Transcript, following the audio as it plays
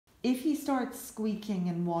if he starts squeaking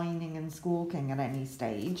and whining and squawking at any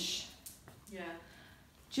stage,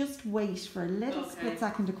 just wait for a little split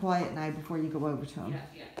second to quiet now before you go over to him.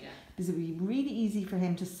 Because it would be really easy for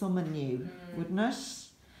him to summon you, wouldn't it?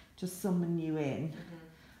 Just summon you in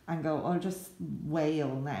and go, I'll just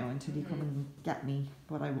wail now until you come and get me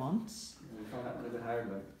what I want. We found that a little bit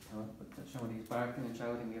hard, like, but when he's barking and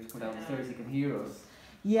shouting, we have to come down the stairs, he can hear us.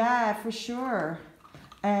 Yeah, for sure.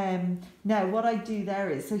 Now what I do there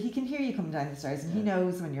is, so he can hear you coming down the stairs and he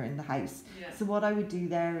knows when you're in the house. So what I would do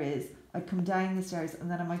there is, I'd come down the stairs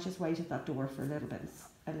and then I might just wait at that door for a little bit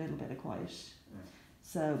of quiet.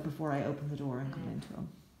 So before I open the door and come into him.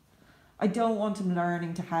 I don't want him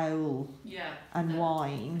learning to howl and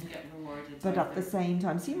whine, but at the same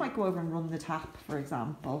time, so you might go over and run the tap, for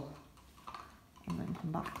example, and then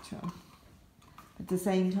come back to him. At the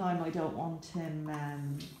same time, I don't want him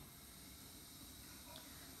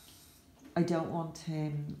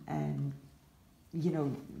you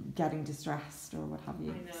know, getting distressed or what have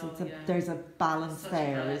you. So it's there's a balance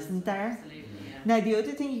there, isn't there? Now the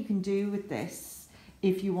other thing you can do with this,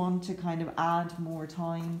 if you want to kind of add more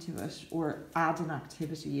time to it, or add an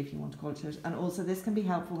activity if you want to call it to it, and also this can be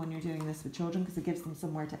helpful when you're doing this with children because it gives them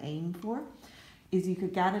somewhere to aim for, is you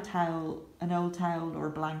could get a towel, an old towel or a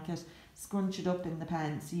blanket, scrunch it up in the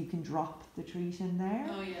pen so you can drop the treat in there,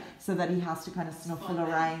 so that he has to kind of snuffle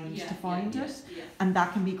around to find it. And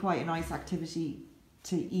that can be quite a nice activity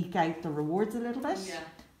to eke out the rewards a little bit.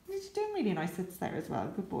 He's doing really nice sits there as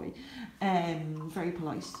well, good boy. Very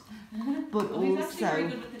polite. But he's also actually very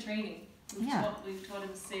good with the training. We've taught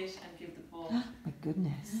him sit and give the paw. My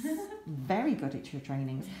goodness. Very good at your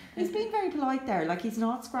trainings. He's being very polite there, like he's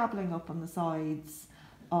not scrabbling up on the sides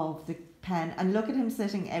of the pen, and look at him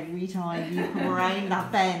sitting every time you come around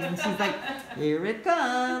that bend. He's like, here it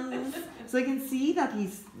comes. So I can see that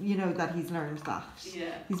he's, you know, that he's learned that.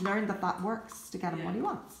 He's learned that that works to get him what he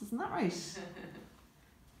wants. Isn't that right?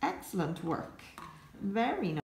 Excellent work. Very nice.